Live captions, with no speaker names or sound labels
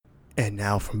And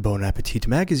now from Bon Appetit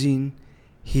magazine,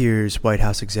 here's White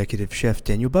House Executive Chef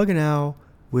Daniel Buganow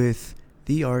with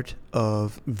The Art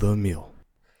of the Meal.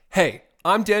 Hey,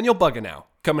 I'm Daniel Buganow,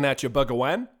 coming at you bugga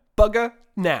when? Bugga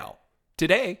now.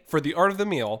 Today, for The Art of the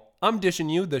Meal, I'm dishing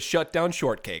you the Shutdown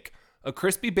Shortcake, a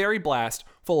crispy berry blast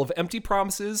full of empty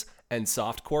promises and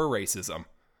soft-core racism.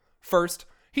 First,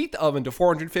 heat the oven to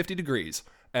 450 degrees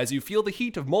as you feel the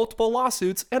heat of multiple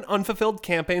lawsuits and unfulfilled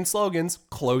campaign slogans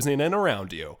closing in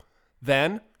around you.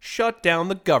 Then, shut down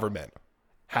the government.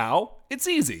 How? It's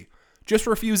easy. Just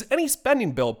refuse any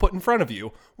spending bill put in front of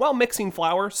you while mixing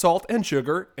flour, salt, and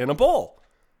sugar in a bowl.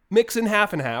 Mix in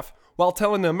half and half while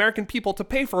telling the American people to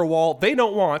pay for a wall they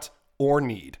don't want or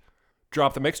need.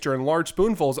 Drop the mixture in large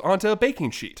spoonfuls onto a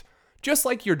baking sheet, just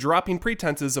like you're dropping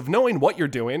pretenses of knowing what you're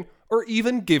doing or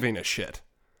even giving a shit.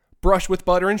 Brush with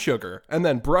butter and sugar, and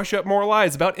then brush up more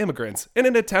lies about immigrants in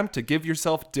an attempt to give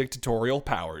yourself dictatorial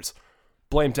powers.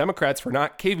 Blame Democrats for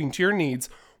not caving to your needs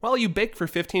while you bake for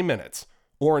 15 minutes,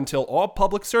 or until all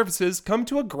public services come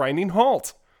to a grinding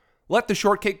halt. Let the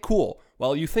shortcake cool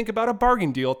while you think about a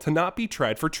bargain deal to not be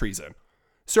tried for treason.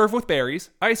 Serve with berries,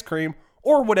 ice cream,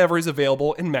 or whatever is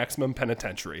available in Maximum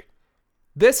Penitentiary.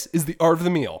 This is The Art of the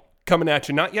Meal, coming at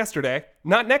you not yesterday,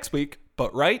 not next week,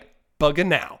 but right bugga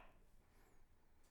now.